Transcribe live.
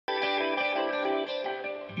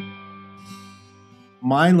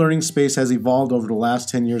My learning space has evolved over the last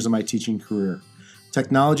 10 years of my teaching career.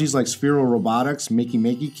 Technologies like Sphero Robotics,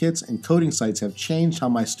 Makey kits, and coding sites have changed how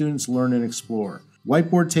my students learn and explore.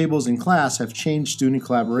 Whiteboard tables in class have changed student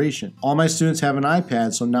collaboration. All my students have an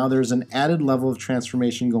iPad, so now there's an added level of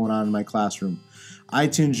transformation going on in my classroom.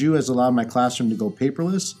 iTunes U has allowed my classroom to go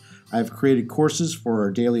paperless. I have created courses for our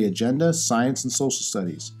daily agenda, science, and social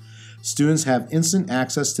studies. Students have instant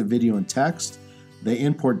access to video and text. They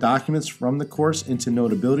import documents from the course into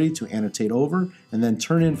Notability to annotate over and then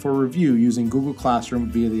turn in for review using Google Classroom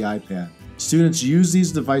via the iPad. Students use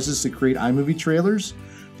these devices to create iMovie trailers.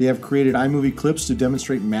 They have created iMovie clips to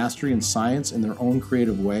demonstrate mastery in science in their own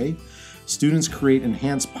creative way. Students create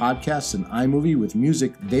enhanced podcasts in iMovie with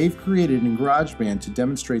music they've created in GarageBand to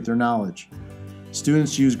demonstrate their knowledge.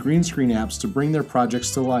 Students use green screen apps to bring their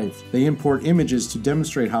projects to life. They import images to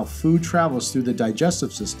demonstrate how food travels through the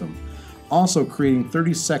digestive system. Also creating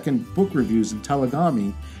 30-second book reviews in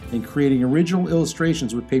Telegami and creating original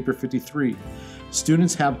illustrations with Paper 53.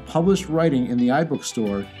 Students have published writing in the iBook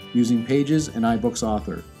store using Pages and iBooks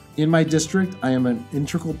Author. In my district, I am an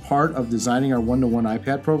integral part of designing our one-to-one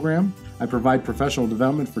iPad program. I provide professional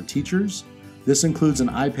development for teachers. This includes an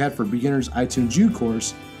iPad for Beginners iTunes U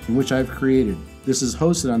course in which I've created. This is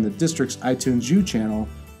hosted on the district's iTunes U channel,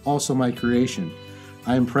 also my creation.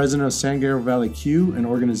 I am president of San Gabriel Valley Q, an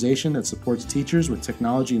organization that supports teachers with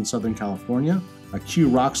technology in Southern California, a Q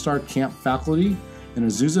Rockstar Camp faculty, and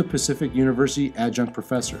Azusa Pacific University adjunct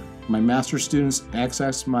professor. My master's students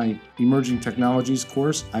access my Emerging Technologies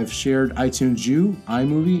course. I've shared iTunes U,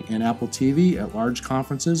 iMovie, and Apple TV at large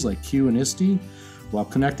conferences like Q and ISTE while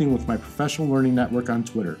connecting with my professional learning network on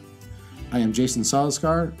Twitter. I am Jason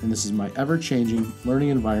Seliskar, and this is my ever-changing learning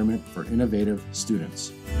environment for innovative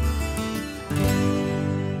students.